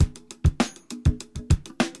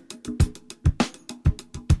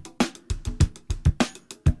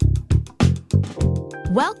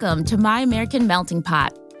Welcome to My American Melting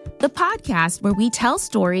Pot, the podcast where we tell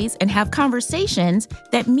stories and have conversations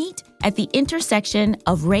that meet at the intersection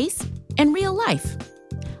of race and real life.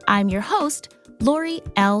 I'm your host, Lori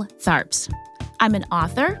L. Tharps. I'm an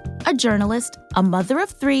author, a journalist, a mother of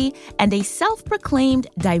three, and a self-proclaimed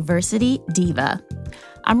diversity diva.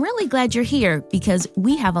 I'm really glad you're here because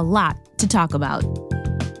we have a lot to talk about.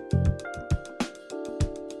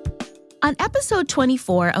 On episode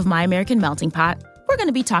 24 of My American Melting Pot, we're going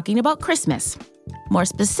to be talking about Christmas. More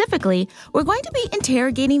specifically, we're going to be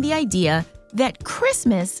interrogating the idea that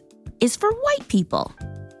Christmas is for white people.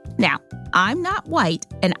 Now, I'm not white,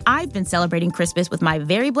 and I've been celebrating Christmas with my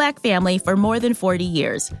very black family for more than 40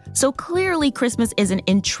 years. So clearly, Christmas isn't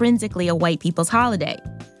intrinsically a white people's holiday.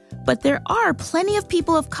 But there are plenty of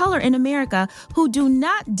people of color in America who do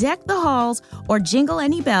not deck the halls or jingle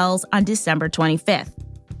any bells on December 25th.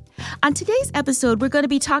 On today's episode, we're going to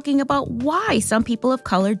be talking about why some people of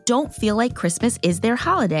color don't feel like Christmas is their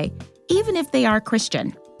holiday, even if they are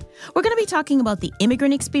Christian. We're going to be talking about the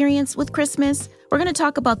immigrant experience with Christmas. We're going to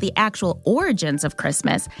talk about the actual origins of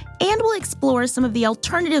Christmas, and we'll explore some of the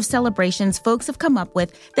alternative celebrations folks have come up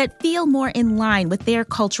with that feel more in line with their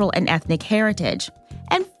cultural and ethnic heritage.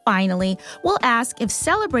 And finally, we'll ask if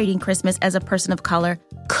celebrating Christmas as a person of color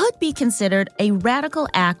could be considered a radical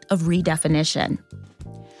act of redefinition.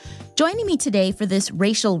 Joining me today for this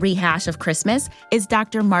racial rehash of Christmas is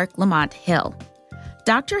Dr. Mark Lamont Hill.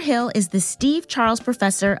 Dr. Hill is the Steve Charles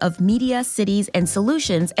Professor of Media, Cities, and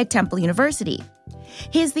Solutions at Temple University.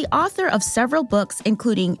 He is the author of several books,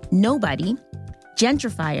 including Nobody,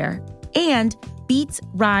 Gentrifier, and Beats,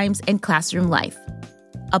 Rhymes, and Classroom Life.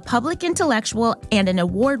 A public intellectual and an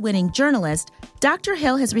award-winning journalist, Dr.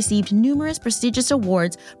 Hill has received numerous prestigious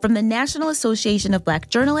awards from the National Association of Black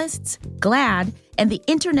Journalists, GLAAD, and the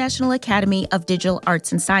International Academy of Digital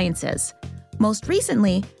Arts and Sciences. Most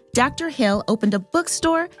recently, Dr. Hill opened a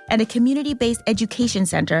bookstore and a community-based education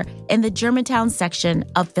center in the Germantown section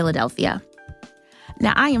of Philadelphia.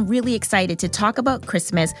 Now, I am really excited to talk about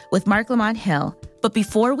Christmas with Mark Lamont Hill, but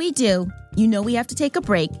before we do, you know we have to take a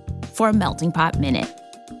break for a Melting Pot Minute.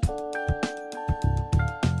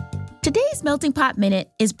 Today's Melting Pot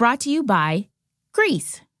Minute is brought to you by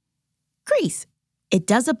Grease. Grease, it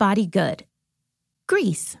does a body good.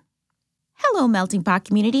 Grease. Hello, Melting Pot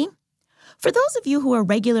community. For those of you who are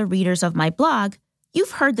regular readers of my blog,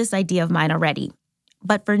 you've heard this idea of mine already.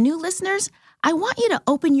 But for new listeners, I want you to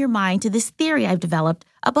open your mind to this theory I've developed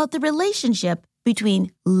about the relationship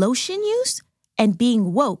between lotion use and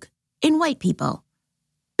being woke in white people.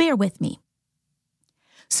 Bear with me.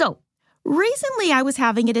 So, recently I was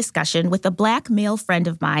having a discussion with a black male friend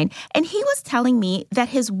of mine, and he was telling me that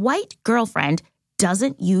his white girlfriend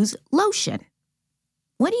doesn't use lotion.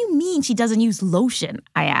 What do you mean she doesn't use lotion?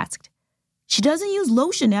 I asked. She doesn't use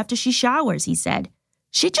lotion after she showers, he said.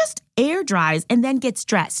 She just air dries and then gets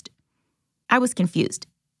dressed. I was confused.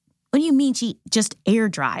 What do you mean she just air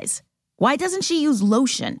dries? Why doesn't she use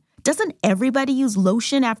lotion? Doesn't everybody use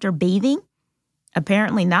lotion after bathing?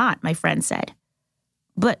 Apparently not, my friend said.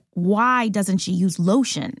 But why doesn't she use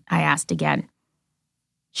lotion? I asked again.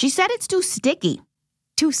 She said it's too sticky.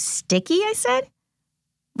 Too sticky, I said?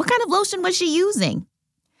 What kind of lotion was she using?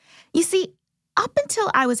 You see, up until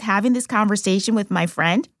I was having this conversation with my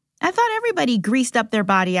friend, I thought everybody greased up their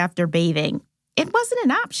body after bathing. It wasn't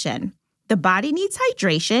an option. The body needs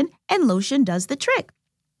hydration, and lotion does the trick.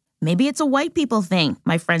 Maybe it's a white people thing,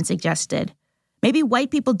 my friend suggested. Maybe white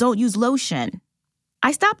people don't use lotion.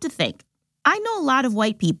 I stopped to think. I know a lot of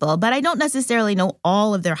white people, but I don't necessarily know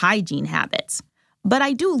all of their hygiene habits. But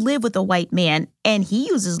I do live with a white man, and he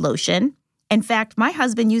uses lotion. In fact, my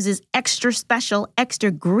husband uses extra special,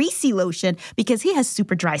 extra greasy lotion because he has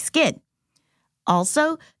super dry skin.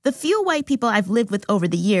 Also, the few white people I've lived with over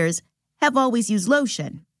the years have always used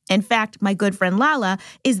lotion. In fact, my good friend Lala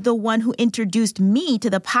is the one who introduced me to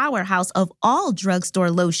the powerhouse of all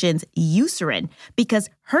drugstore lotions, Eucerin, because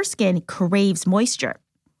her skin craves moisture.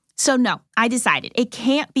 So no, I decided it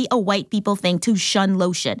can't be a white people thing to shun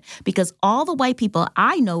lotion because all the white people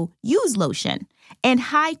I know use lotion, and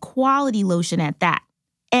high-quality lotion at that,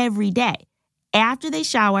 every day, after they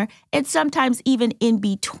shower, and sometimes even in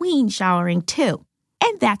between showering too.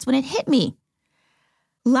 And that's when it hit me.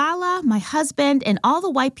 Lala, my husband, and all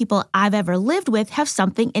the white people I've ever lived with have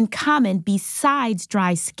something in common besides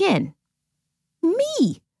dry skin.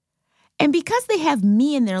 Me. And because they have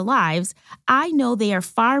me in their lives, I know they are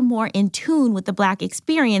far more in tune with the Black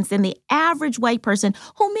experience than the average white person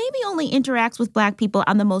who maybe only interacts with Black people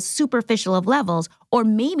on the most superficial of levels, or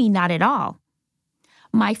maybe not at all.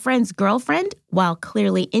 My friend's girlfriend, while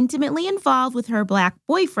clearly intimately involved with her Black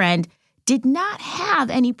boyfriend, did not have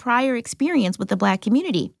any prior experience with the Black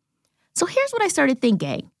community. So here's what I started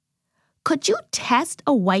thinking. Could you test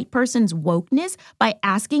a white person's wokeness by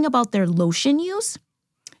asking about their lotion use?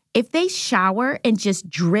 If they shower and just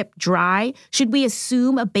drip dry, should we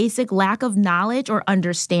assume a basic lack of knowledge or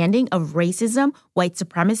understanding of racism, white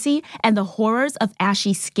supremacy, and the horrors of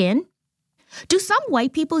ashy skin? Do some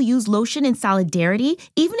white people use lotion in solidarity,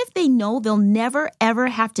 even if they know they'll never, ever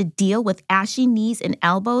have to deal with ashy knees and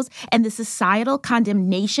elbows and the societal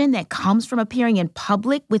condemnation that comes from appearing in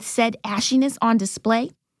public with said ashiness on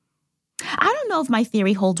display? I don't know if my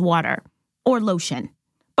theory holds water or lotion,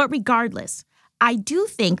 but regardless, I do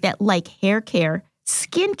think that like hair care,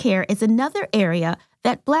 skin care is another area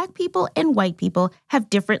that Black people and white people have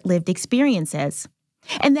different lived experiences,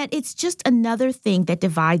 and that it's just another thing that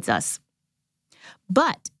divides us.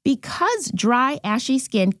 But because dry, ashy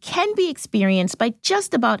skin can be experienced by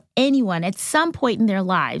just about anyone at some point in their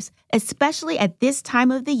lives, especially at this time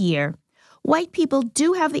of the year, white people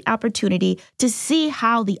do have the opportunity to see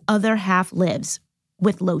how the other half lives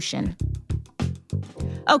with lotion.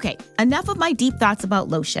 Okay, enough of my deep thoughts about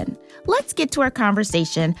lotion. Let's get to our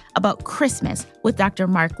conversation about Christmas with Dr.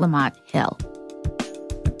 Marc Lamont Hill.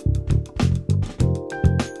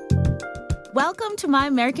 Welcome to My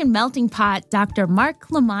American Melting Pot, Dr.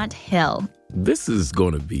 Marc Lamont Hill. This is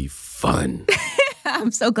going to be fun.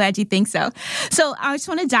 I'm so glad you think so. So I just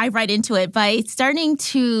want to dive right into it by starting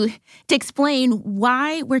to explain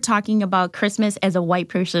why we're talking about Christmas as a white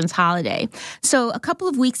person's holiday. So a couple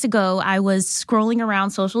of weeks ago, I was scrolling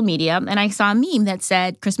around social media and I saw a meme that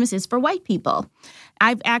said Christmas is for white people.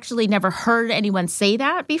 I've actually never heard anyone say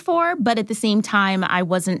that before, but at the same time, I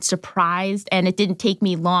wasn't surprised, and it didn't take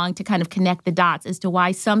me long to kind of connect the dots as to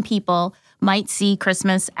why some people might see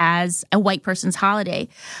Christmas as a white person's holiday.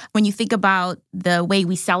 When you think about the way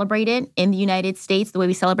we celebrate it in the United States, the way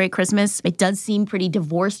we celebrate Christmas, it does seem pretty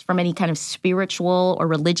divorced from any kind of spiritual or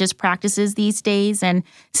religious practices these days, and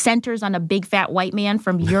centers on a big fat white man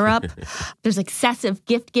from Europe. There's excessive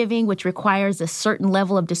gift giving, which requires a certain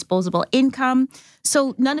level of disposable income.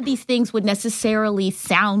 So none of these things would necessarily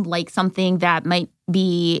sound like something that might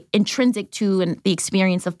be intrinsic to the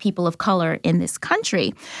experience of people of color in this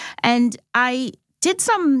country. And I did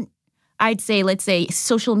some, let's say,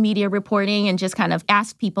 social media reporting and just kind of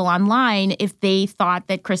asked people online if they thought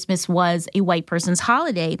that Christmas was a white person's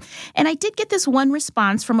holiday. And I did get this one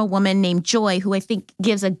response from a woman named Joy, who I think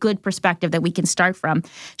gives a good perspective that we can start from.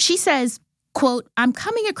 She says, quote, "I'm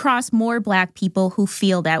coming across more Black people who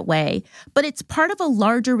feel that way, but it's part of a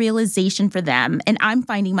larger realization for them, and I'm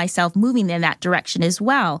finding myself moving in that direction as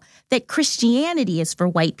well, that Christianity is for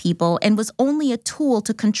white people and was only a tool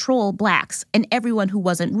to control Blacks and everyone who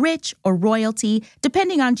wasn't rich or royalty,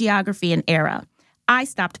 depending on geography and era. I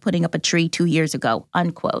stopped putting up a tree 2 years ago,"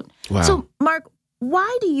 unquote. Wow. So, Marc,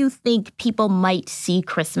 why do you think people might see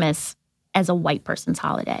Christmas as a white person's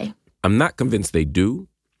holiday? I'm not convinced they do.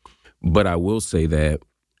 But I will say that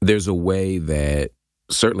there's a way that,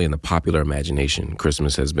 certainly in the popular imagination,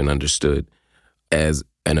 Christmas has been understood as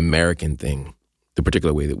an American thing, the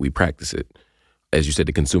particular way that we practice it. As you said,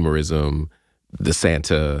 the consumerism, the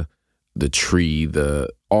Santa, the tree,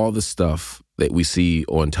 all the stuff that we see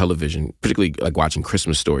on television, particularly like watching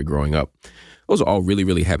Christmas Story growing up, those are all really,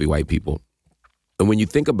 really happy white people. And when you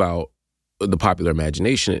think about the popular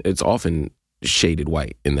imagination, it's often shaded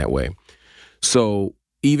white in that way. So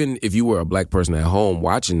even if you were a Black person at home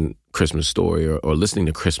watching Christmas Story or listening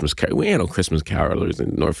to Christmas Carol, we ain't no Christmas carolers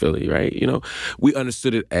in North Philly, right? You know, we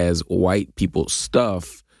understood it as white people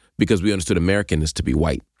stuff because we understood Americanness to be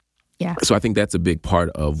white. Yeah. So I think that's a big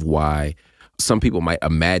part of why some people might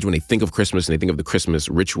imagine when they think of Christmas and they think of the Christmas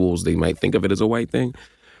rituals, they might think of it as a white thing.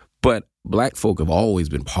 But Black folk have always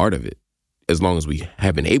been part of it as long as we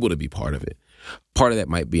have been able to be part of it. Part of that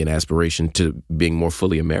might be an aspiration to being more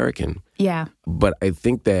fully American. Yeah. But I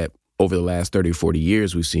think that over the last 30 or 40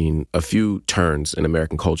 years, we've seen a few turns in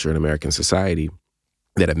American culture and American society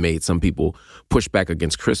that have made some people push back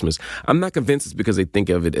against Christmas. I'm not convinced it's because they think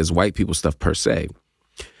of it as white people stuff per se.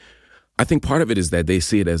 I think part of it is that they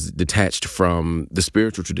see it as detached from the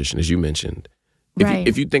spiritual tradition, as you mentioned.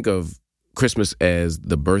 If you think of Christmas as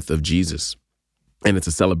the birth of Jesus, and it's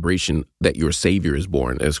a celebration that your Savior is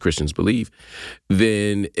born, as Christians believe,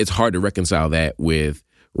 then it's hard to reconcile that with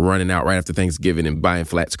running out right after Thanksgiving and buying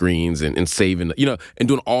flat screens and saving, and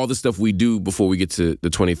doing all the stuff we do before we get to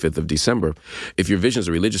the 25th of December. If your vision is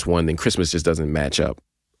a religious one, then Christmas just doesn't match up.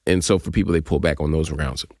 And so for people, they pull back on those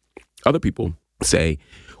grounds. Other people say,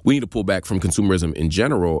 we need to pull back from consumerism in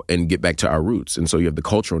general and get back to our roots. And so you have the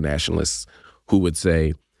cultural nationalists who would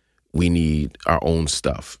say, we need our own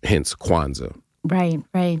stuff, hence Kwanzaa. Right,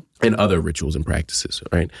 right. And other rituals and practices,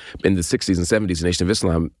 right? In the 60s and 70s, the Nation of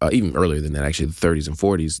Islam, even earlier than that, actually, the 30s and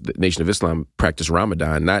 40s, the Nation of Islam practiced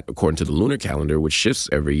Ramadan, not according to the lunar calendar, which shifts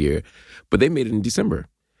every year, but they made it in December.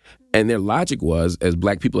 And their logic was, as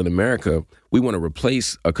Black people in America, we want to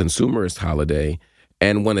replace a consumerist holiday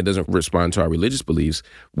and one that doesn't respond to our religious beliefs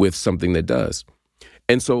with something that does.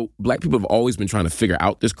 And so Black people have always been trying to figure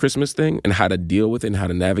out this Christmas thing and how to deal with it and how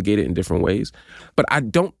to navigate it in different ways. But I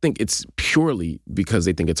don't think it's purely because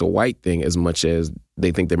they think it's a white thing as much as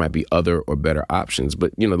they think there might be other or better options.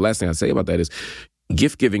 But, the last thing I'd say about that is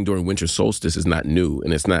gift giving during winter solstice is not new,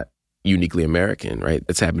 and it's not uniquely American, right?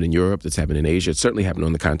 It's happened in Europe. It's happened in Asia. It certainly happened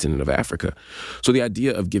on the continent of Africa. So the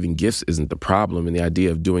idea of giving gifts isn't the problem. And the idea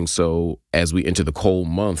of doing so as we enter the cold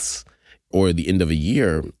months or the end of a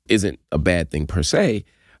year isn't a bad thing per se.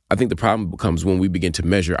 I think the problem becomes when we begin to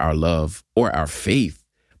measure our love or our faith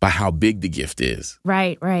by how big the gift is.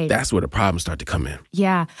 Right, right. That's where the problems start to come in.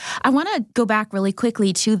 Yeah. I want to go back really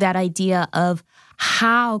quickly to that idea of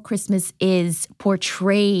how Christmas is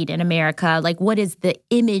portrayed in America. Like, what is the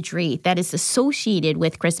imagery that is associated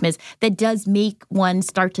with Christmas that does make one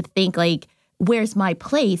start to think, like, where's my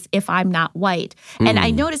place if I'm not white? And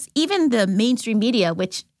I notice even the mainstream media,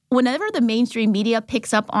 which whenever the mainstream media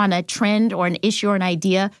picks up on a trend or an issue or an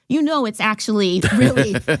idea, it's actually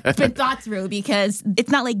really been thought through, because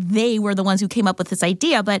it's not like they were the ones who came up with this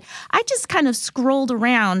idea. But I just kind of scrolled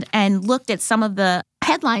around and looked at some of the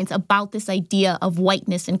headlines about this idea of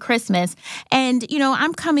whiteness in Christmas. And,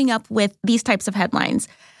 I'm coming up with these types of headlines.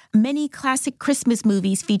 Many classic Christmas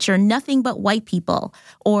movies feature nothing but white people,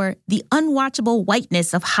 or the unwatchable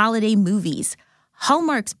whiteness of holiday movies.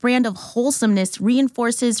 Hallmark's brand of wholesomeness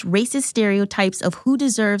reinforces racist stereotypes of who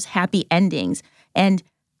deserves happy endings. And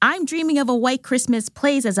I'm Dreaming of a White Christmas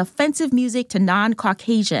plays as offensive music to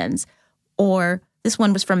non-Caucasians. Or this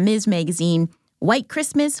one was from Ms. Magazine. White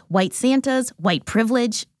Christmas, white Santas, white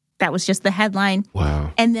privilege. That was just the headline.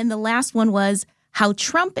 Wow. And then the last one was how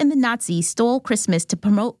Trump and the Nazis stole Christmas to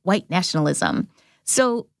promote white nationalism.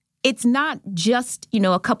 So it's not just,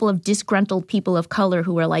 a couple of disgruntled people of color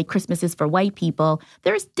who are like, Christmas is for white people.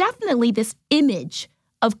 There's definitely this image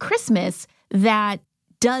of Christmas that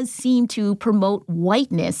does seem to promote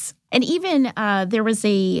whiteness. And even there was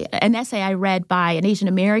an essay I read by an Asian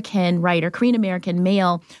American writer, Korean American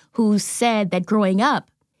male, who said that growing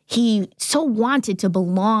up, he so wanted to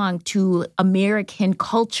belong to American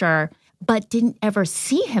culture, but didn't ever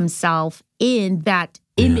see himself in that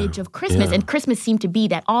image of Christmas. Yeah. And Christmas seemed to be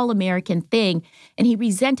that all-American thing. And he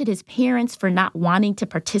resented his parents for not wanting to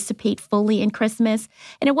participate fully in Christmas.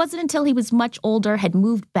 And it wasn't until he was much older, had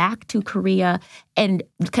moved back to Korea and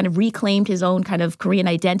kind of reclaimed his own kind of Korean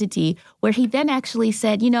identity, where he then actually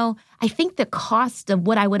said, I think the cost of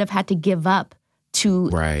what I would have had to give up to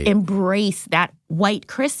embrace that white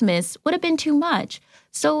Christmas would have been too much.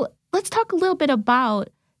 So let's talk a little bit about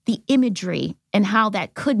the imagery and how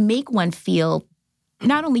that could make one feel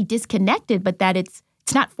not only disconnected, but that it's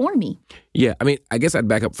not for me. Yeah, I mean, I guess I'd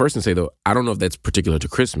back up first and say, though, I don't know if that's particular to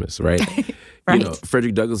Christmas, right? Right.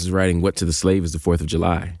 Frederick Douglass is writing What to the Slave is the 4th of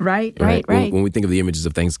July. Right. When we think of the images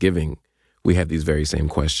of Thanksgiving, we have these very same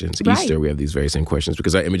questions. Right. Easter, we have these very same questions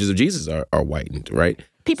because our images of Jesus are whitened, right?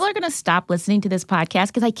 People are going to stop listening to this podcast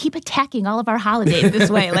because I keep attacking all of our holidays this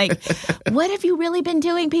way. Like, what have you really been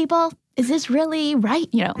doing, people? Is this really right?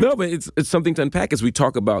 No, but it's something to unpack as we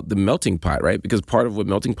talk about the melting pot, right? Because part of what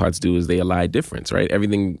melting pots do is they ally difference, right?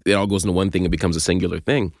 Everything, it all goes into one thing and becomes a singular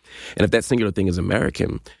thing. And if that singular thing is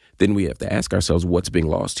American, then we have to ask ourselves what's being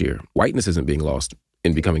lost here. Whiteness isn't being lost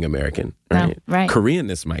in becoming American, right? No, right.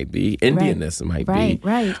 Koreanness might be, Indianness might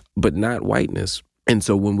be, but not whiteness. And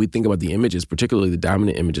so when we think about the images, particularly the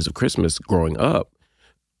dominant images of Christmas growing up,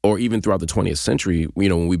 or even throughout the 20th century,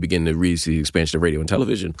 when we begin to really see the expansion of radio and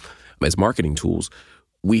television as marketing tools,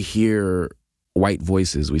 we hear white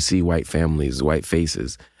voices, we see white families, white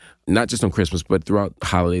faces, not just on Christmas, but throughout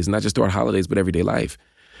holidays, not just throughout holidays, but everyday life.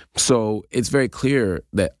 So it's very clear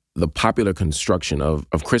that the popular construction of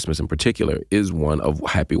Christmas in particular is one of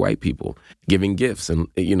happy white people giving gifts and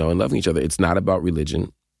loving each other. It's not about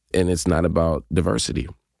religion and it's not about diversity.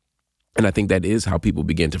 And I think that is how people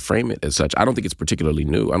begin to frame it as such. I don't think it's particularly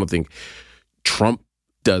new. I don't think Trump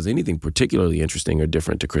does anything particularly interesting or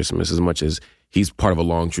different to Christmas as much as he's part of a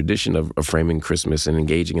long tradition of framing Christmas and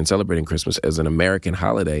engaging and celebrating Christmas as an American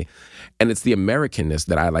holiday. And it's the Americanness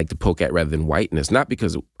that I like to poke at rather than whiteness, not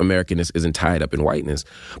because Americanness isn't tied up in whiteness,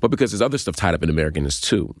 but because there's other stuff tied up in Americanness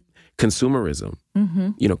too. Consumerism.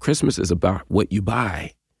 Mm-hmm. Christmas is about what you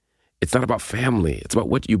buy. It's not about family. It's about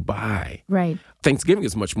what you buy. Right. Thanksgiving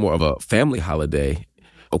is much more of a family holiday,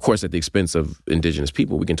 Of course, at the expense of indigenous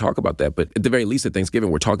people, we can talk about that. But at the very least, at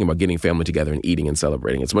Thanksgiving, we're talking about getting family together and eating and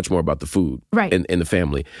celebrating. It's much more about the food and the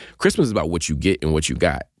family. Christmas is about what you get and what you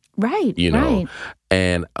got. Right, you know? Right.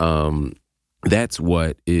 And that's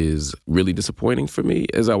what is really disappointing for me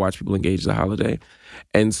as I watch people engage the holiday.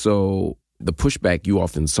 And so the pushback you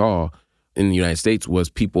often saw in the United States was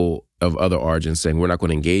people of other origins saying, we're not going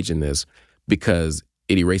to engage in this because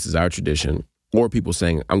it erases our tradition, or people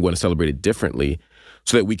saying, I'm going to celebrate it differently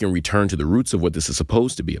so that we can return to the roots of what this is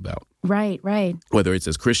supposed to be about. Right. Whether it's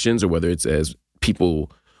as Christians or whether it's as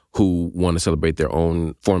people who want to celebrate their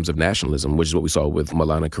own forms of nationalism, which is what we saw with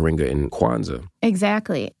Maulana Karenga in Kwanzaa.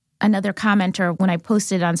 Exactly. Another commenter, when I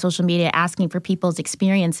posted on social media asking for people's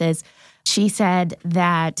experiences, she said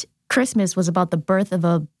that Christmas was about the birth of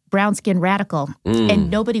a brown-skinned radical,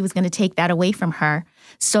 and nobody was going to take that away from her.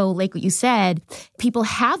 So like what you said, people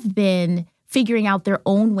have been figuring out their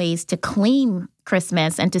own ways to claim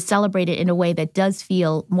Christmas and to celebrate it in a way that does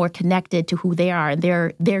feel more connected to who they are,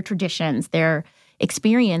 their traditions, their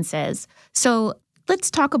experiences. So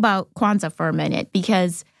let's talk about Kwanzaa for a minute,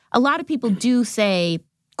 because a lot of people do say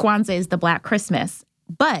Kwanzaa is the Black Christmas,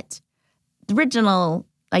 but the original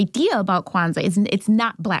idea about Kwanzaa is it's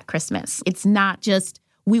not Black Christmas. It's not just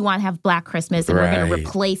we want to have Black Christmas and we're going to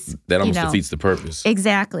replace. That almost defeats the purpose.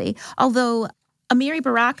 Exactly. Although Amiri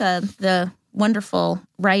Baraka, the wonderful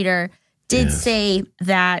writer, did say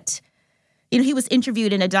that, he was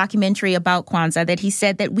interviewed in a documentary about Kwanzaa, that he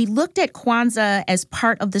said that we looked at Kwanzaa as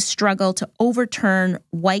part of the struggle to overturn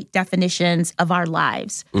white definitions of our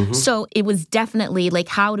lives. Mm-hmm. So it was definitely like,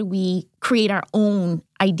 how do we create our own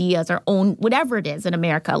ideas, our own, whatever it is in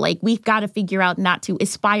America? Like, we've got to figure out not to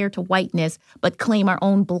aspire to whiteness, but claim our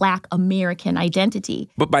own Black American identity.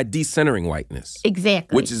 But by decentering whiteness.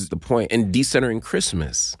 Exactly. Which is the point. And decentering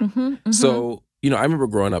Christmas. Mm-hmm, mm-hmm. So, I remember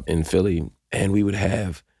growing up in Philly, and we would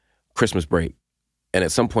have Christmas break. And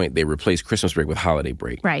at some point, they replaced Christmas break with holiday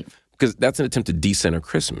break. Right. Because that's an attempt to decenter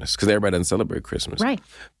Christmas, because everybody doesn't celebrate Christmas. Right.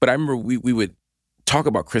 But I remember we would talk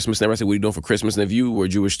about Christmas, and everybody said, what are you doing for Christmas? And if you were a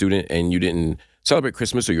Jewish student and you didn't celebrate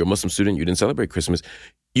Christmas, or you're a Muslim student, you didn't celebrate Christmas,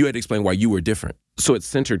 you had to explain why you were different. So it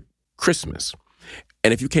centered Christmas.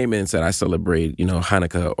 And if you came in and said, I celebrate,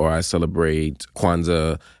 Hanukkah, or I celebrate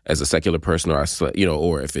Kwanzaa as a secular person, or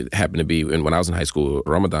or if it happened to be, when I was in high school,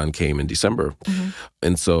 Ramadan came in December. Mm-hmm.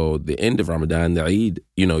 And so the end of Ramadan, the Eid,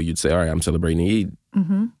 you'd say, all right, I'm celebrating Eid.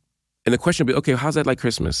 Mm-hmm. And the question would be, okay, how's that like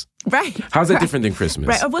Christmas? Right. How's that different than Christmas?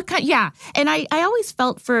 Right. What kind? Yeah. And I always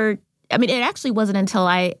felt it actually wasn't until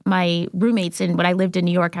my roommates, and when I lived in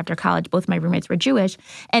New York after college, both my roommates were Jewish.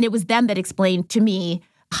 And it was them that explained to me,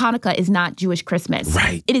 Hanukkah is not Jewish Christmas.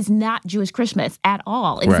 Right. It is not Jewish Christmas at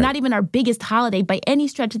all. It's not even our biggest holiday by any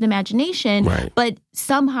stretch of the imagination. Right. But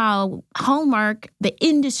somehow Hallmark, the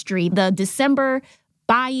industry, the December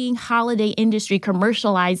buying holiday industry,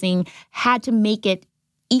 commercializing, had to make it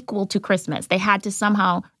equal to Christmas. They had to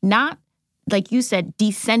somehow not, like you said,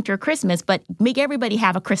 decenter Christmas, but make everybody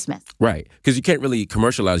have a Christmas. Right. Because you can't really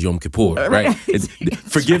commercialize Yom Kippur, right?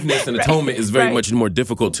 Forgiveness and atonement is very much more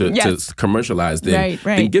difficult to commercialize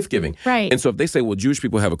than gift giving. Right. And so if they say, well, Jewish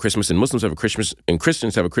people have a Christmas and Muslims have a Christmas and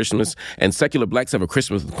Christians have a Christmas and secular Blacks have a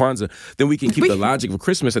Christmas with Kwanzaa, then we can keep the logic of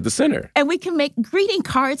Christmas at the center. And we can make greeting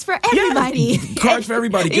cards for everybody. Yes. Cards for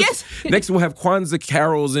everybody. Yes. Next we'll have Kwanzaa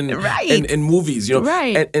carols and movies,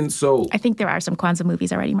 Right. And so I think there are some Kwanzaa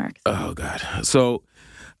movies already, Mark. Oh, God. So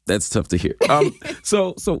that's tough to hear.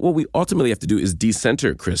 So what we ultimately have to do is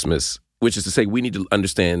decenter Christmas, which is to say we need to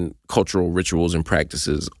understand cultural rituals and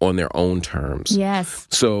practices on their own terms. Yes.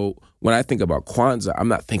 So when I think about Kwanzaa, I'm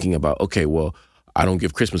not thinking about, okay, well, I don't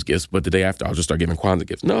give Christmas gifts, but the day after I'll just start giving Kwanzaa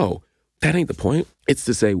gifts. No, that ain't the point. It's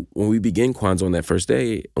to say when we begin Kwanzaa on that first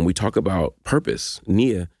day and we talk about purpose,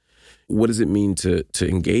 Nia, what does it mean to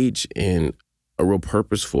engage in a real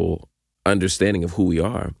purposeful understanding of who we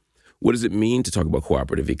are? What does it mean to talk about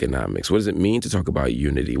cooperative economics? What does it mean to talk about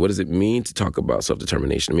unity? What does it mean to talk about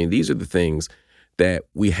self-determination? I mean, these are the things that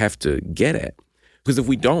we have to get at. Because if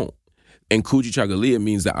we don't, and Kujichagulia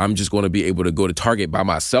means that I'm just going to be able to go to Target by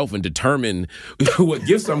myself and determine what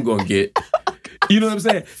gifts I'm going to get, you know what I'm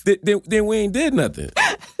saying? Then we ain't did nothing.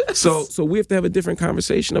 So we have to have a different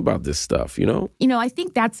conversation about this stuff, I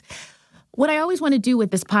think that's what I always want to do with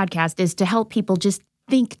this podcast, is to help people just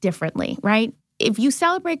think differently, right? If you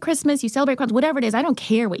celebrate Christmas, you celebrate Kwanzaa, whatever it is, I don't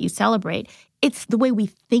care what you celebrate. It's the way we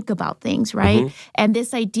think about things, right? Mm-hmm. And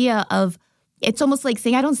this idea of, it's almost like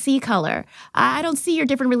saying, I don't see color. I don't see your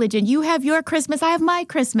different religion. You have your Christmas, I have my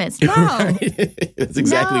Christmas. No. That's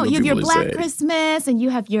exactly what you have your people are Black saying. Christmas and you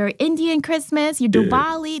have your Indian Christmas, your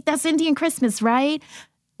Diwali. That's Indian Christmas, right?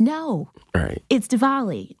 No. Right. It's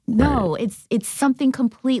Diwali. No, Right. it's something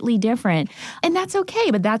completely different. And that's okay,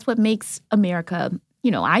 but that's what makes America,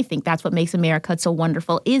 I think that's what makes America so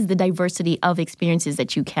wonderful, is the diversity of experiences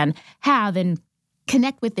that you can have and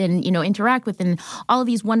connect with and, interact with, and all of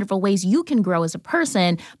these wonderful ways you can grow as a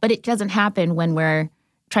person. But it doesn't happen when we're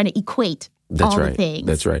trying to equate That's all right. the things.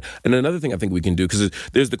 That's right. And another thing I think we can do, because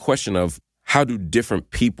there's the question of how do different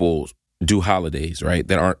people do holidays, right,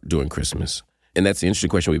 that aren't doing Christmas? And that's the interesting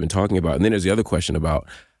question we've been talking about. And then there's the other question about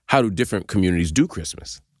how do different communities do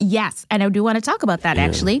Christmas? Yes, and I do want to talk about that,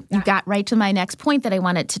 actually. You got right to my next point that I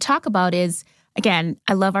wanted to talk about is, again,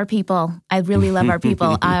 I love our people. I really love our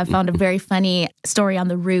people. I found a very funny story on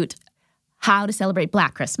The Root, how to celebrate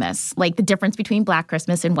Black Christmas, like the difference between Black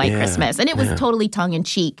Christmas and White Christmas. And it was totally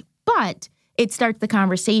tongue-in-cheek, but it starts the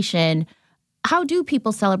conversation. How do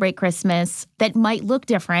people celebrate Christmas that might look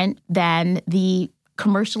different than the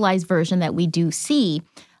commercialized version that we do see?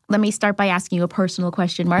 Let me start by asking you a personal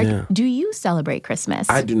question, Mark. Yeah. Do you celebrate Christmas?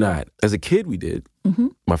 I do not. As a kid, we did. Mm-hmm.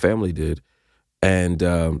 My family did. And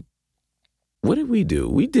what did we do?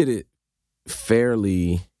 We did it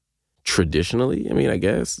fairly traditionally. I mean, I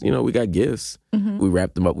guess, we got gifts. Mm-hmm. We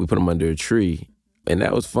wrapped them up. We put them under a tree. And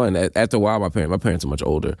that was fun. After a while, my parents are much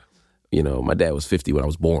older. My dad was 50 when I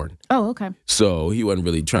was born. Oh, okay. So he wasn't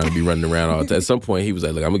really trying to be running around all the time. At some point, he was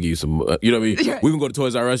like, look, I'm going to give you some, you know what I mean? We can go to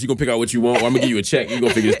Toys R Us. You going to pick out what you want, or I'm going to give you a check. You going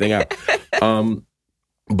to figure this thing out.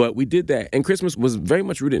 But we did that. And Christmas was very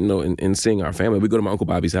much rooted in seeing our family. We go to my Uncle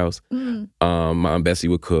Bobby's house. My Aunt Bessie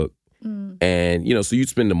would cook. And, so you'd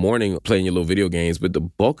spend the morning playing your little video games, but the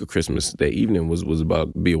bulk of Christmas that evening was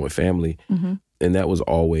about being with family. Mm-hmm. And that was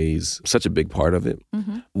always such a big part of it.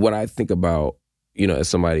 Mm-hmm. What I think about, as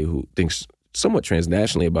somebody who thinks somewhat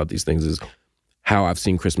transnationally about these things, is how I've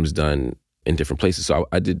seen Christmas done in different places. So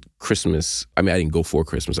I did Christmas. I mean, I didn't go for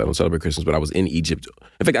Christmas. I don't celebrate Christmas, but I was in Egypt.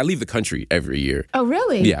 In fact, I leave the country every year. Oh,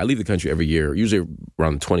 really? Yeah, I leave the country every year, usually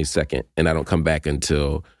around the 22nd, and I don't come back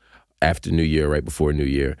until after New Year, right before New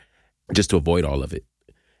Year, just to avoid all of it.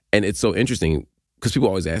 And it's so interesting because people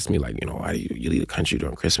always ask me, like, why do you leave the country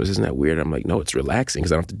during Christmas? Isn't that weird? I'm like, no, it's relaxing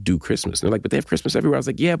because I don't have to do Christmas. And they're like, but they have Christmas everywhere. I was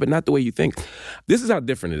like, yeah, but not the way you think. This is how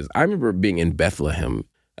different it is. I remember being in Bethlehem.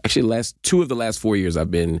 Actually, 2 of the last 4 years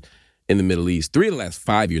I've been in the Middle East. 3 of the last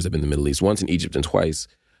 5 years I've been in the Middle East. Once in Egypt and twice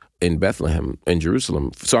in Bethlehem and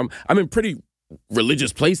Jerusalem. So I'm in pretty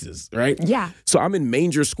religious places, right? Yeah. So I'm in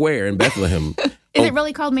Manger Square in Bethlehem. Is it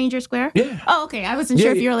really called Manger Square? Yeah. Oh, okay. I wasn't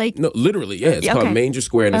sure if you were like... No, literally, yeah. It's called Manger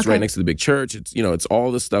Square, and it's right next to the big church. It's, it's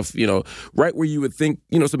all the stuff, right where you would think,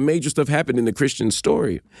 some major stuff happened in the Christian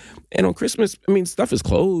story. And on Christmas, I mean, stuff is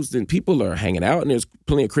closed, and people are hanging out, and there's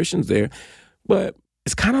plenty of Christians there. But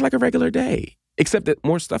it's kind of like a regular day, except that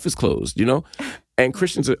more stuff is closed, And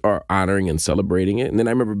Christians are honoring and celebrating it. And then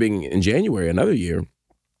I remember being in January, another year,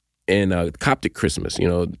 in Coptic Christmas,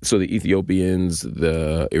 so the Ethiopians,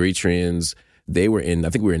 the Eritreans, they were I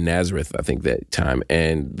think we were in Nazareth, I think that time,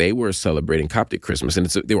 and they were celebrating Coptic Christmas, and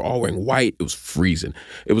they were all wearing white. It was freezing.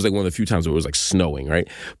 It was like one of the few times where it was like snowing, right?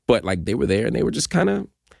 But like they were there, and they were just kind of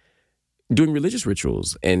doing religious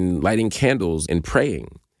rituals and lighting candles and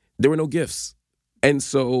praying. There were no gifts. And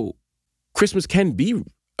so Christmas can be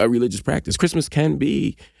a religious practice. Christmas can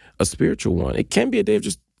be a spiritual one. It can be a day of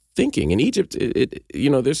just thinking. In Egypt,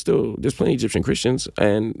 there's plenty of Egyptian Christians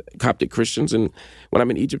and Coptic Christians. And when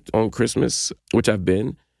I'm in Egypt on Christmas, which I've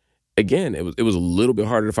been, again, it was a little bit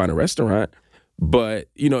harder to find a restaurant, but,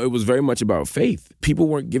 it was very much about faith. People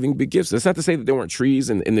weren't giving big gifts. That's not to say that there weren't trees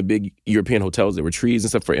in the big European hotels. There were trees and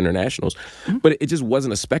stuff for internationals, but it just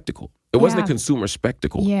wasn't a spectacle. It wasn't a consumer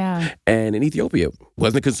spectacle. Yeah. And in Ethiopia, it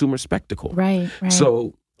wasn't a consumer spectacle. Right.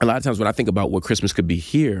 So a lot of times when I think about what Christmas could be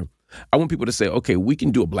here, I want people to say, okay, we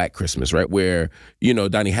can do a Black Christmas, right? Where,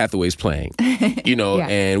 Donny Hathaway's playing,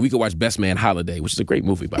 and we could watch Best Man Holiday, which is a great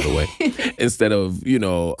movie, by the way, instead of,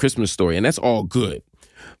 Christmas Story. And that's all good.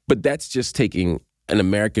 But that's just taking an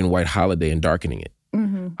American white holiday and darkening it.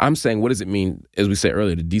 Mm-hmm. I'm saying, what does it mean, as we said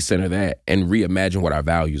earlier, to decenter that and reimagine what our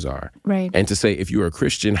values are? Right. And to say, if you're a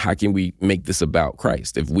Christian, how can we make this about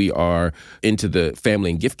Christ? If we are into the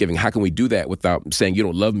family and gift giving, how can we do that without saying you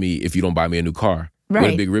don't love me if you don't buy me a new car? Right.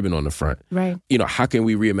 With a big ribbon on the front. Right. How can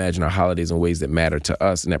we reimagine our holidays in ways that matter to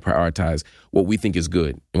us and that prioritize what we think is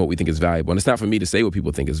good and what we think is valuable? And it's not for me to say what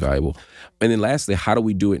people think is valuable. And then lastly, how do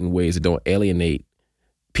we do it in ways that don't alienate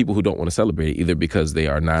people who don't want to celebrate it, either because they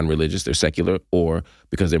are non-religious, they're secular, or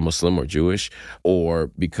because they're Muslim or Jewish, or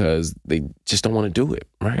because they just don't want to do it,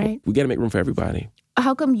 right? We got to make room for everybody.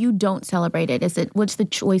 How come you don't celebrate it? What's the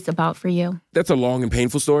choice about for you? That's a long and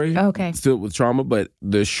painful story. Okay. Filled with trauma, but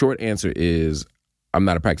the short answer is I'm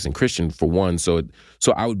not a practicing Christian for one, so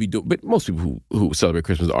I would be doing. But most people who celebrate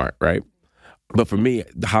Christmas aren't, right? But for me,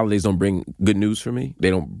 the holidays don't bring good news for me. They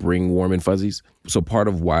don't bring warm and fuzzies. So part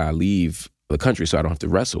of why I leave the country, so I don't have to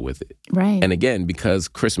wrestle with it. Right. And again, because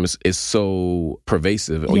Christmas is so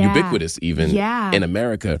pervasive or ubiquitous even in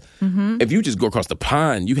America, if you just go across the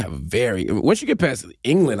pond, you have once you get past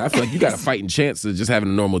England, I feel like you got a fighting chance of just having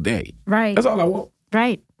a normal day. Right. That's all I want.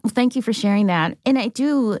 Right. Well, thank you for sharing that. And I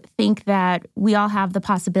do think that we all have the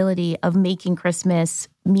possibility of making Christmas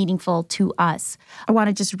meaningful to us. I want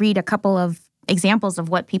to just read a couple of examples of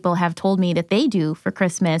what people have told me that they do for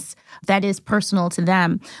Christmas that is personal to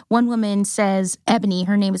them. One woman says, Ebony,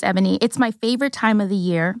 her name is Ebony, "It's my favorite time of the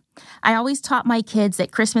year. I always taught my kids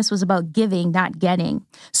that Christmas was about giving, not getting.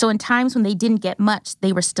 So in times when they didn't get much,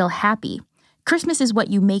 they were still happy. Christmas is what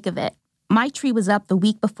you make of it. My tree was up the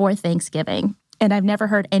week before Thanksgiving, and I've never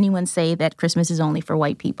heard anyone say that Christmas is only for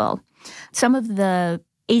white people." Some of the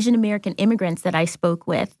Asian American immigrants that I spoke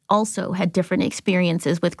with also had different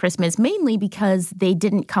experiences with Christmas, mainly because they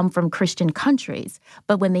didn't come from Christian countries.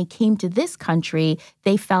 But when they came to this country,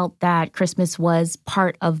 they felt that Christmas was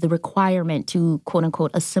part of the requirement to, quote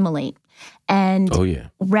unquote, assimilate. And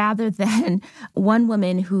rather than one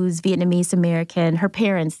woman who's Vietnamese American, her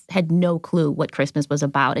parents had no clue what Christmas was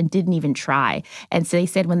about and didn't even try. And so they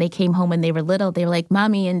said when they came home when they were little, they were like,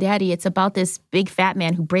 "Mommy and Daddy, it's about this big fat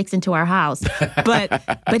man who breaks into our house. But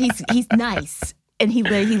he's nice." And he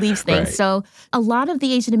leaves things. Right. So a lot of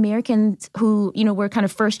the Asian Americans who, were kind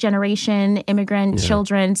of first generation immigrant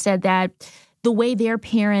children said that the way their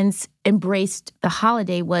parents embraced the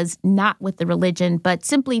holiday was not with the religion, but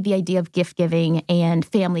simply the idea of gift giving and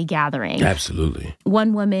family gathering. Absolutely.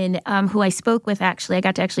 One woman who I spoke with, actually, I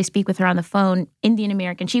got to actually speak with her on the phone, Indian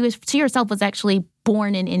American. She herself was actually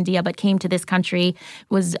born in India, but came to this country,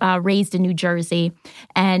 was raised in New Jersey.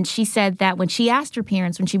 And she said that when she asked her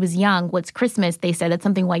parents when she was young, what's Christmas, they said it's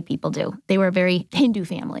something white people do. They were a very Hindu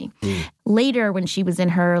family. Later, when she was in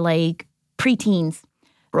her preteens,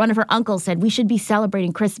 one of her uncles said, "We should be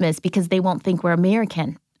celebrating Christmas because they won't think we're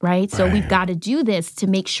American, right? So we've got to do this to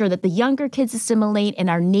make sure that the younger kids assimilate and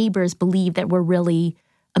our neighbors believe that we're really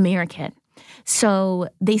American." So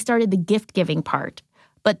they started the gift giving part,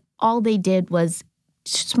 but all they did was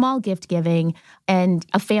small gift giving and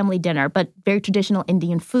a family dinner, but very traditional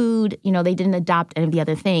Indian food. They didn't adopt any of the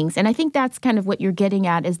other things. And I think that's kind of what you're getting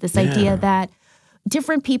at, is this idea that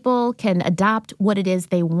different people can adopt what it is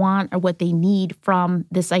they want or what they need from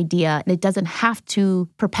this idea. And it doesn't have to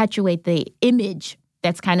perpetuate the image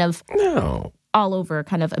that's kind of all over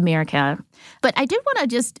kind of America. But I did want to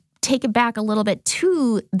just take it back a little bit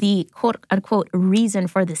to the quote unquote reason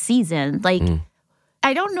for the season.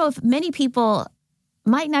 I don't know if many people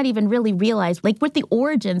might not even really realize what the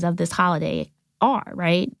origins of this holiday are,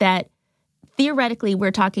 right? That theoretically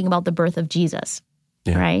we're talking about the birth of Jesus,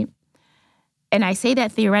 right? And I say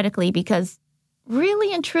that theoretically because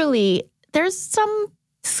really and truly, there's some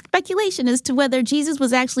speculation as to whether Jesus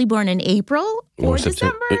was actually born in April or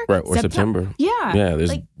December. Right, or September. Yeah. Yeah,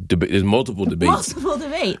 there's multiple debates.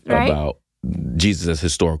 Right? About Jesus as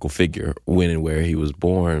historical figure, when and where he was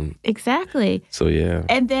born. Exactly. So, yeah.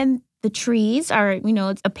 And then the trees are,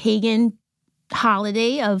 it's a pagan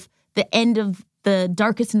holiday of the end of the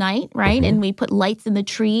darkest night, right? And we put lights in the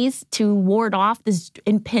trees to ward off this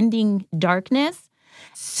impending darkness.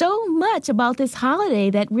 So much about this holiday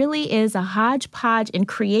that really is a hodgepodge and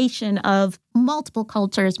creation of multiple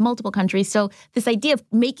cultures, multiple countries. So this idea of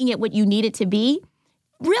making it what you need it to be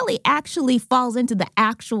really actually falls into the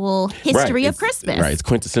actual history of Christmas. Right. It's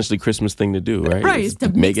quintessentially Christmas thing to do, right? Right. It's to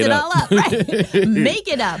mix it all up, right? Make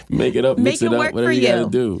it up. Make it up, mix it up, whatever you got to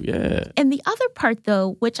do. Yeah. And the other part,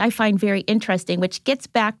 though, which I find very interesting, which gets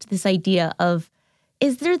back to this idea of,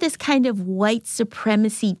 is there this kind of white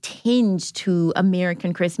supremacy tinge to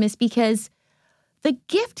American Christmas? Because the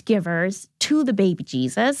gift givers to the baby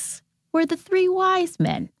Jesus were the three wise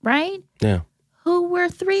men, right? Yeah. Who were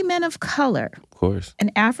three men of color. Of course. An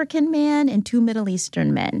African man and two Middle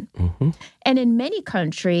Eastern men. And in many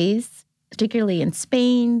countries, particularly in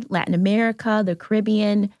Spain, Latin America, the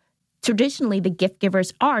Caribbean, traditionally the gift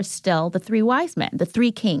givers are still the three wise men, the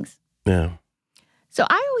three kings. Yeah. So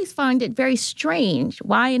I always find it very strange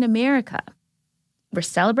why in America we're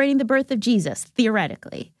celebrating the birth of Jesus,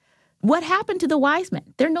 theoretically. What happened to the wise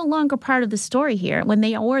men? They're no longer part of the story here when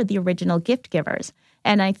they were the original gift givers.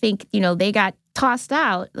 And I think, they got tossed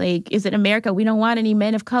out. Is it America? We don't want any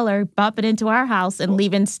men of color bumping into our house and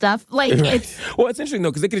leaving stuff. It's... Well, it's interesting, though,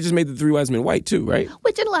 because they could have just made the three wise men white, too, right?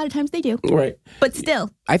 Which a lot of times they do. Right. But still.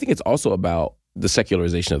 I think it's also about the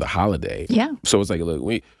secularization of the holiday. Yeah. So it's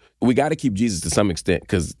look, we got to keep Jesus to some extent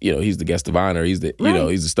because, he's the guest of honor. He's the,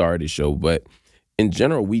 he's the star of the show. But in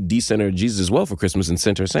general, we decenter Jesus as well for Christmas and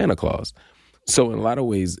center Santa Claus. So in a lot of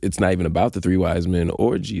ways, it's not even about the three wise men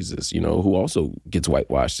or Jesus, who also gets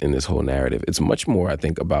whitewashed in this whole narrative. It's much more, I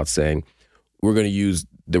think, about saying we're going to use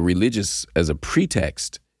the religious as a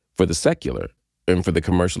pretext for the secular and for the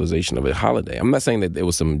commercialization of a holiday. I'm not saying that there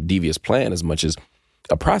was some devious plan as much as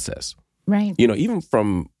a process. Right. Even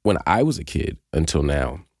from when I was a kid until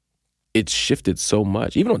now, it's shifted so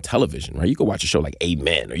much. Even on television, right? You could watch a show like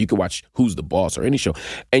Amen, or you could watch Who's the Boss or any show,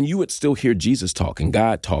 and you would still hear Jesus talk and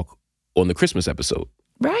God talk on the Christmas episode.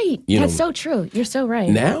 Right. That's so true. You're so right.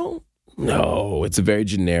 Now, no, it's a very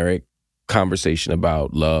generic conversation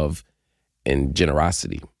about love and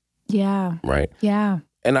generosity. Yeah. Right? Yeah.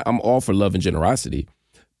 And I'm all for love and generosity,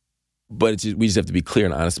 but we just have to be clear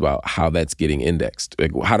and honest about how that's getting indexed.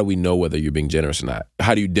 Like, how do we know whether you're being generous or not?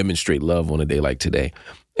 How do you demonstrate love on a day like today?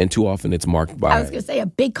 And too often it's marked by... I was going to say a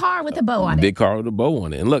big car with a bow on it. A big car with a bow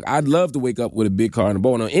on it. And look, I'd love to wake up with a big car and a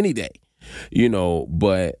bow on it any day,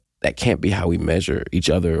 but that can't be how we measure each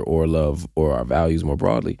other or love or our values more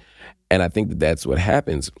broadly. And I think that that's what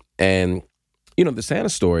happens. And, the Santa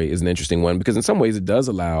story is an interesting one because in some ways it does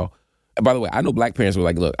allow... By the way, I know Black parents were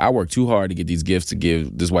like, look, I worked too hard to get these gifts to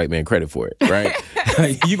give this white man credit for it, right?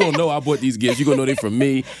 You going to know I bought these gifts. You going to know they from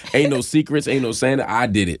me. Ain't no secrets. Ain't no Santa. I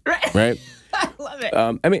did it, right? I love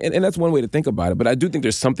it. And that's one way to think about it. But I do think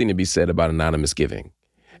there's something to be said about anonymous giving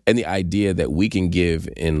and the idea that we can give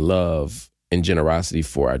in love and generosity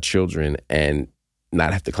for our children and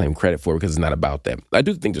not have to claim credit for it because it's not about them. I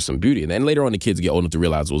do think there's some beauty in that. And later on, the kids get old enough to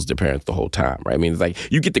realize it was their parents the whole time, right? I mean, it's like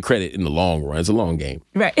you get the credit in the long run. It's a long game.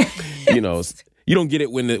 Right. You don't get it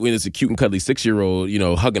when it's a cute and cuddly 6-year-old,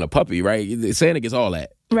 hugging a puppy, right? Santa gets all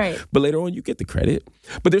that. Right. But later on, you get the credit.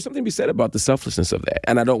 But there's something to be said about the selflessness of that.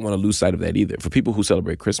 And I don't want to lose sight of that either. For people who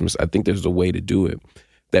celebrate Christmas, I think there's a way to do it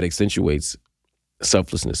that accentuates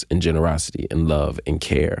selflessness and generosity and love and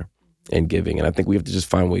care and giving. And I think we have to just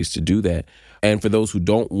find ways to do that. And for those who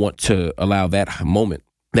don't want to allow that moment,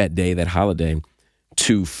 that day, that holiday,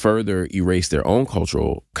 to further erase their own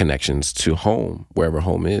cultural connections to home, wherever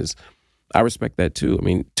home is, I respect that too. I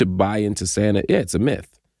mean, to buy into Santa, yeah, it's a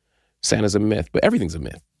myth. Santa's a myth, but everything's a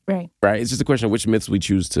myth. Right. Right? It's just a question of which myths we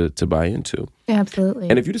choose to buy into. Absolutely.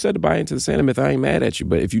 And if you decide to buy into the Santa myth, I ain't mad at you.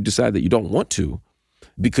 But if you decide that you don't want to,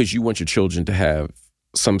 because you want your children to have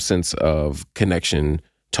some sense of connection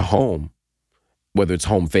to home, whether it's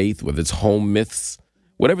home faith, whether it's home myths,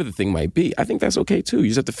 whatever the thing might be, I think that's okay too. You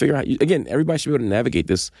just have to figure out, again, everybody should be able to navigate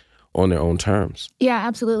this on their own terms. Yeah,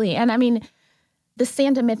 absolutely. And I mean, the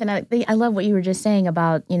Santa myth, and I love what you were just saying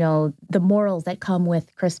about, the morals that come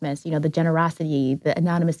with Christmas, the generosity, the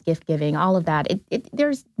anonymous gift giving, all of that.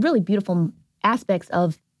 There's really beautiful aspects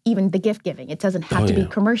of even the gift giving. It doesn't have to be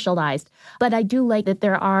commercialized. But I do like that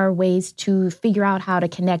there are ways to figure out how to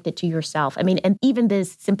connect it to yourself. I mean, and even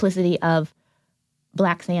this simplicity of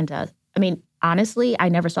Black Santa. I mean, honestly, I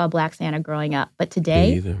never saw a Black Santa growing up. But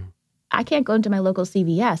today, I can't go into my local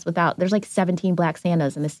CVS without, there's like 17 Black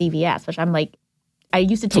Santas in the CVS, which I'm like, I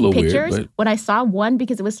used to take pictures when I saw one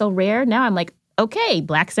because it was so rare. Now I'm like, okay,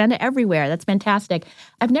 Black Santa everywhere. That's fantastic.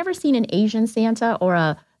 I've never seen an Asian Santa or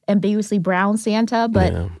a ambiguously brown Santa,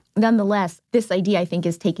 but nonetheless, this idea I think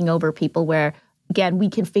is taking over people where, again, we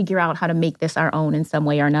can figure out how to make this our own in some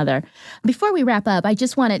way or another. Before we wrap up, I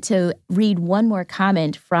just wanted to read one more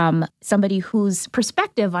comment from somebody whose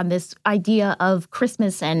perspective on this idea of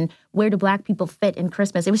Christmas and where do Black people fit in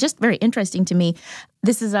Christmas. It was just very interesting to me.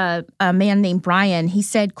 This is a man named Brian. He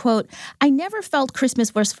said, quote, "I never felt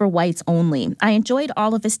Christmas was for whites only. I enjoyed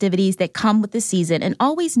all the festivities that come with the season and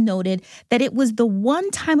always noted that it was the one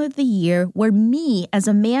time of the year where me as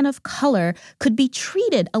a man of color could be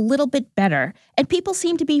treated a little bit better and people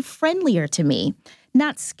seemed to be friendlier to me,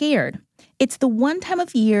 not scared. It's the one time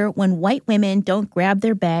of year when white women don't grab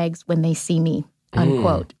their bags when they see me,"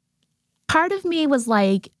 unquote. Part of me was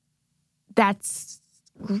like, that's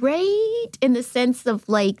great in the sense of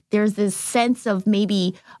like, there's this sense of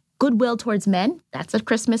maybe goodwill towards men. That's a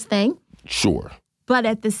Christmas thing. Sure. But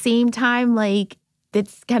at the same time, like,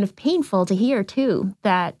 it's kind of painful to hear too,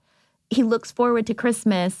 that he looks forward to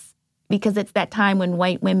Christmas because it's that time when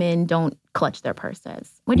white women don't clutch their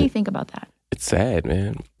purses. What do you think about that? It's sad,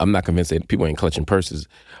 man. I'm not convinced that people ain't clutching purses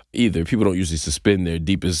either. People don't usually suspend their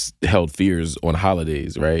deepest held fears on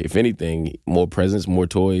holidays, right? If anything, more presents, more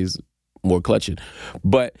toys, more clutching.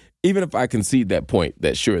 But even if I concede that point,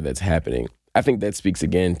 that sure, that's happening, I think that speaks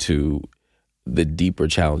again to the deeper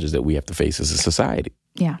challenges that we have to face as a society.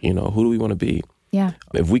 Yeah. Who do we want to be? Yeah.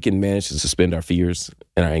 If we can manage to suspend our fears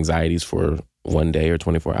and our anxieties for one day or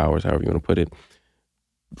 24 hours, however you want to put it,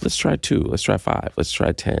 let's try 2, let's try 5, let's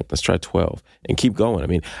try 10, let's try 12, and keep going. I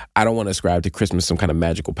mean, I don't want to ascribe to Christmas some kind of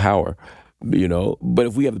magical power, but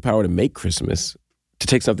if we have the power to make Christmas, to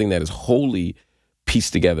take something that is wholly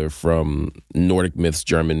pieced together from Nordic myths,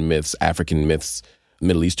 German myths, African myths,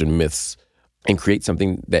 Middle Eastern myths, and create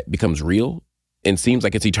something that becomes real and seems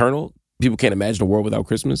like it's eternal. People can't imagine a world without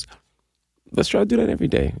Christmas. Let's try to do that every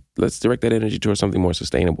day. Let's direct that energy towards something more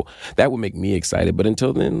sustainable. That would make me excited. But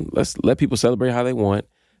until then, let's let people celebrate how they want,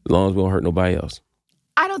 as long as we don't hurt nobody else.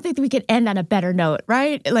 I don't think that we could end on a better note,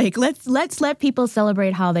 right? Like, let's let people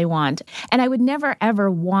celebrate how they want. And I would never,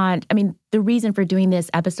 ever want, the reason for doing this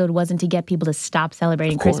episode wasn't to get people to stop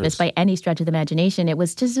celebrating Christmas by any stretch of the imagination. It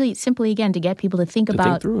was just simply, again, to get people to think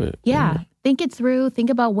through it. Yeah. Think it through. Think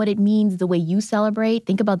about what it means, the way you celebrate.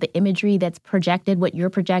 Think about the imagery that's projected, what you're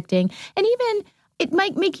projecting. And even it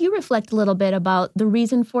might make you reflect a little bit about the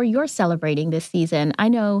reason for your celebrating this season. I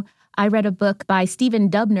know I read a book by Stephen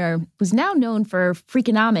Dubner, who's now known for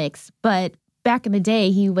Freakonomics, but back in the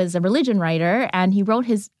day, he was a religion writer, and he wrote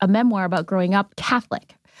a memoir about growing up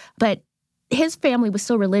Catholic. But his family was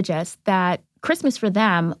so religious that Christmas for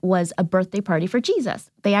them was a birthday party for Jesus.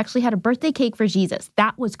 They actually had a birthday cake for Jesus.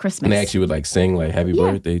 That was Christmas. And they actually would sing happy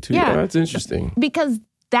birthday too. Yeah. Oh, that's interesting. Because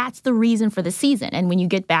that's the reason for the season. And when you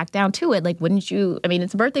get back down to it, wouldn't you,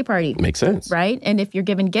 it's a birthday party. Makes sense. Right? And if you're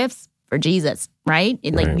giving gifts for Jesus, right?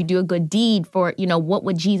 And you do a good deed for, what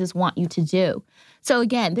would Jesus want you to do? So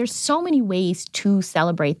again, there's so many ways to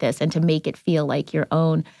celebrate this and to make it feel like your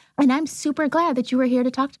own. And I'm super glad that you were here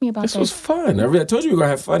to talk to me about this. This was fun. I told you we were going to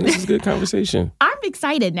have fun. This is a good conversation. I'm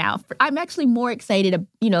excited now. I'm actually more excited,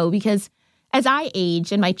 because as I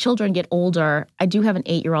age and my children get older, I do have an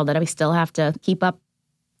 8-year-old that I still have to keep up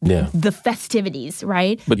the festivities,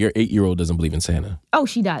 right? But your 8-year-old doesn't believe in Santa. Oh,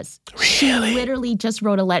 she does. Really? She literally just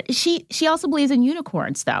wrote a letter. She also believes in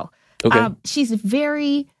unicorns, though. Okay. She's a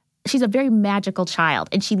very magical child.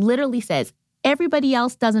 And she literally says, everybody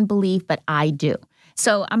else doesn't believe, but I do.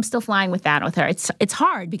 So I'm still flying with that with her. It's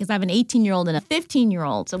hard because I have an 18-year-old and a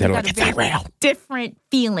 15-year-old. So we've got different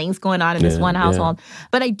feelings going on in this one household. Yeah.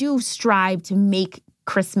 But I do strive to make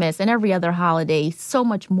Christmas and every other holiday so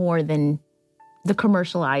much more than the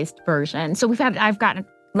commercialized version. So I've gotten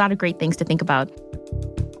a lot of great things to think about.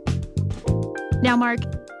 Now, Mark,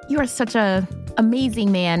 you are such a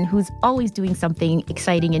amazing man who's always doing something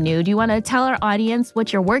exciting and new. Do you want to tell our audience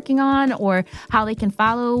what you're working on or how they can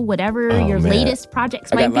follow whatever your latest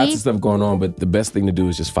projects might be? I got lots of stuff going on, but the best thing to do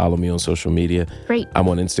is just follow me on social media. Great. I'm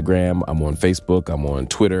on Instagram. I'm on Facebook. I'm on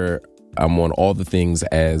Twitter. I'm on all the things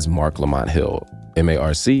as Marc Lamont Hill.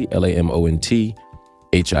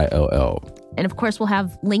 MarcLamontHill. And of course, we'll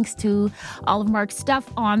have links to all of Mark's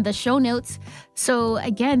stuff on the show notes. So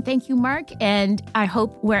again, thank you, Mark. And I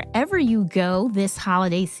hope wherever you go this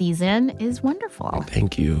holiday season is wonderful.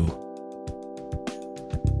 Thank you.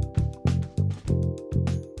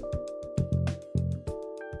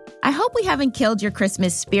 I hope we haven't killed your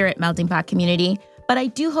Christmas spirit, Melting Pot community, but I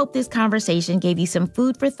do hope this conversation gave you some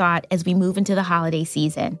food for thought as we move into the holiday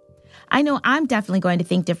season. I know I'm definitely going to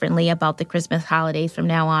think differently about the Christmas holidays from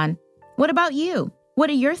now on. What about you? What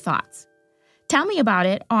are your thoughts? Tell me about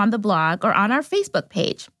it on the blog or on our Facebook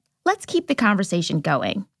page. Let's keep the conversation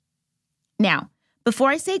going. Now, before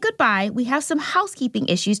I say goodbye, we have some housekeeping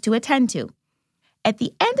issues to attend to. At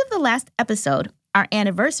the end of the last episode, our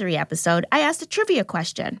anniversary episode, I asked a trivia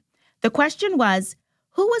question. The question was,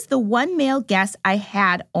 who was the one male guest I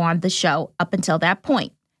had on the show up until that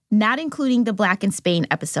point, not including the Black in Spain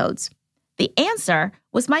episodes? The answer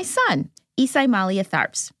was my son, Isai Malia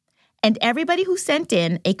Tharps. And everybody who sent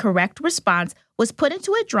in a correct response was put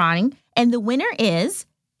into a drawing, and the winner is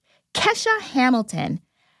Kesha Hamilton.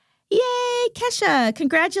 Yay, Kesha!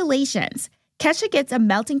 Congratulations. Kesha gets a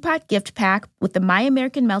Melting Pot gift pack with the My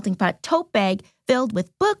American Melting Pot tote bag filled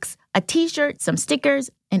with books, a t-shirt, some stickers,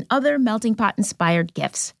 and other Melting Pot-inspired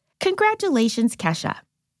gifts. Congratulations, Kesha.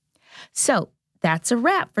 So, that's a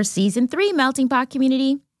wrap for Season 3, Melting Pot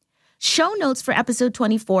community. Show notes for episode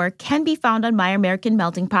 24 can be found on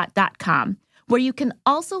myamericanmeltingpot.com, where you can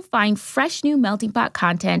also find fresh new Melting Pot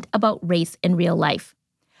content about race in real life.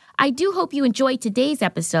 I do hope you enjoyed today's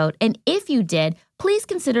episode, and if you did, please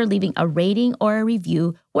consider leaving a rating or a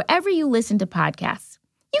review wherever you listen to podcasts.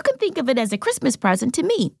 You can think of it as a Christmas present to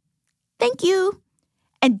me. Thank you.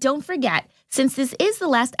 And don't forget, since this is the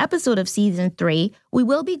last episode of Season 3, we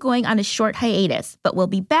will be going on a short hiatus, but we'll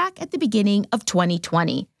be back at the beginning of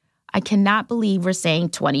 2020. I cannot believe we're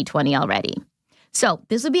saying 2020 already. So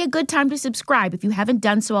this would be a good time to subscribe if you haven't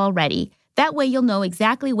done so already. That way you'll know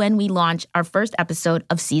exactly when we launch our first episode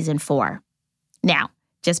of Season 4. Now,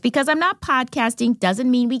 just because I'm not podcasting doesn't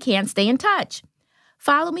mean we can't stay in touch.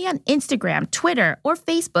 Follow me on Instagram, Twitter, or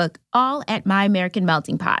Facebook, all at My American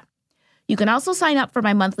Melting Pot. You can also sign up for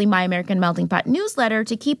my monthly My American Melting Pot newsletter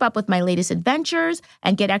to keep up with my latest adventures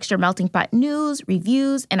and get extra Melting Pot news,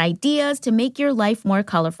 reviews, and ideas to make your life more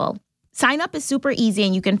colorful. Sign up is super easy,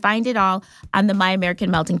 and you can find it all on the My American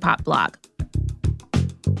Melting Pot blog.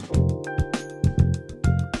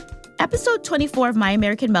 Episode 24 of My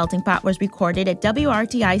American Melting Pot was recorded at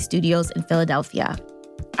WRTI Studios in Philadelphia.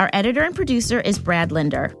 Our editor and producer is Brad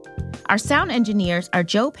Linder. Our sound engineers are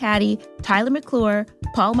Joe Patty, Tyler McClure,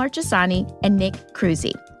 Paul Marchesani, and Nick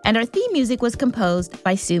Cruzy. And our theme music was composed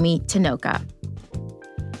by Sumi Tanoka.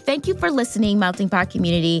 Thank you for listening, Melting Pot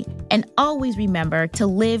community, and always remember to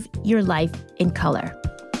live your life in color.